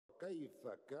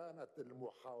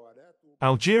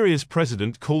Algeria's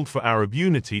president called for Arab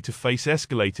unity to face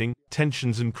escalating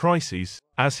tensions and crises,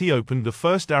 as he opened the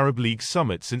first Arab League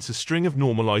summit since a string of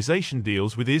normalization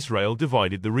deals with Israel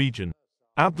divided the region.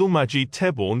 Abdelmajid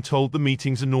Tebboune told the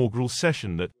meeting's inaugural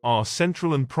session that our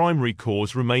central and primary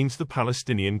cause remains the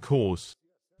Palestinian cause.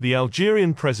 The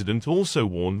Algerian president also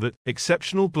warned that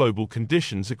exceptional global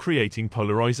conditions are creating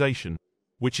polarization,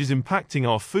 which is impacting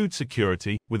our food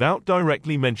security, without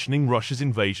directly mentioning Russia's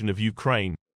invasion of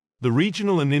Ukraine. The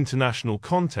regional and international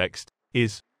context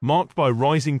is marked by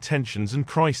rising tensions and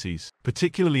crises,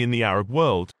 particularly in the Arab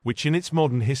world, which in its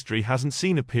modern history hasn't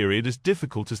seen a period as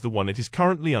difficult as the one it is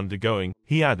currently undergoing,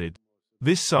 he added.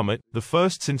 This summit, the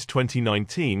first since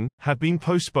 2019, had been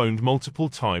postponed multiple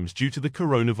times due to the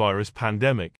coronavirus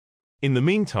pandemic. In the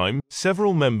meantime,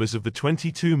 several members of the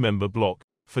 22-member bloc,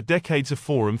 for decades a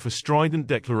forum for strident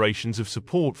declarations of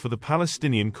support for the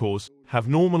Palestinian cause, have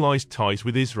normalized ties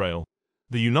with Israel.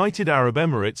 The United Arab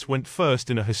Emirates went first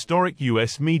in a historic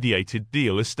US-mediated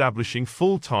deal establishing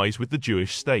full ties with the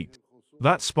Jewish state.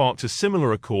 That sparked a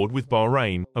similar accord with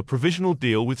Bahrain, a provisional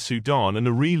deal with Sudan and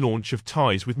a relaunch of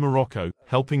ties with Morocco,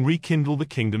 helping rekindle the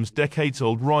kingdom's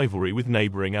decades-old rivalry with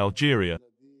neighboring Algeria.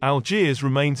 Algiers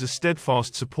remains a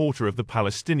steadfast supporter of the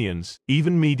Palestinians,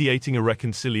 even mediating a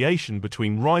reconciliation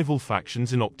between rival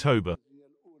factions in October.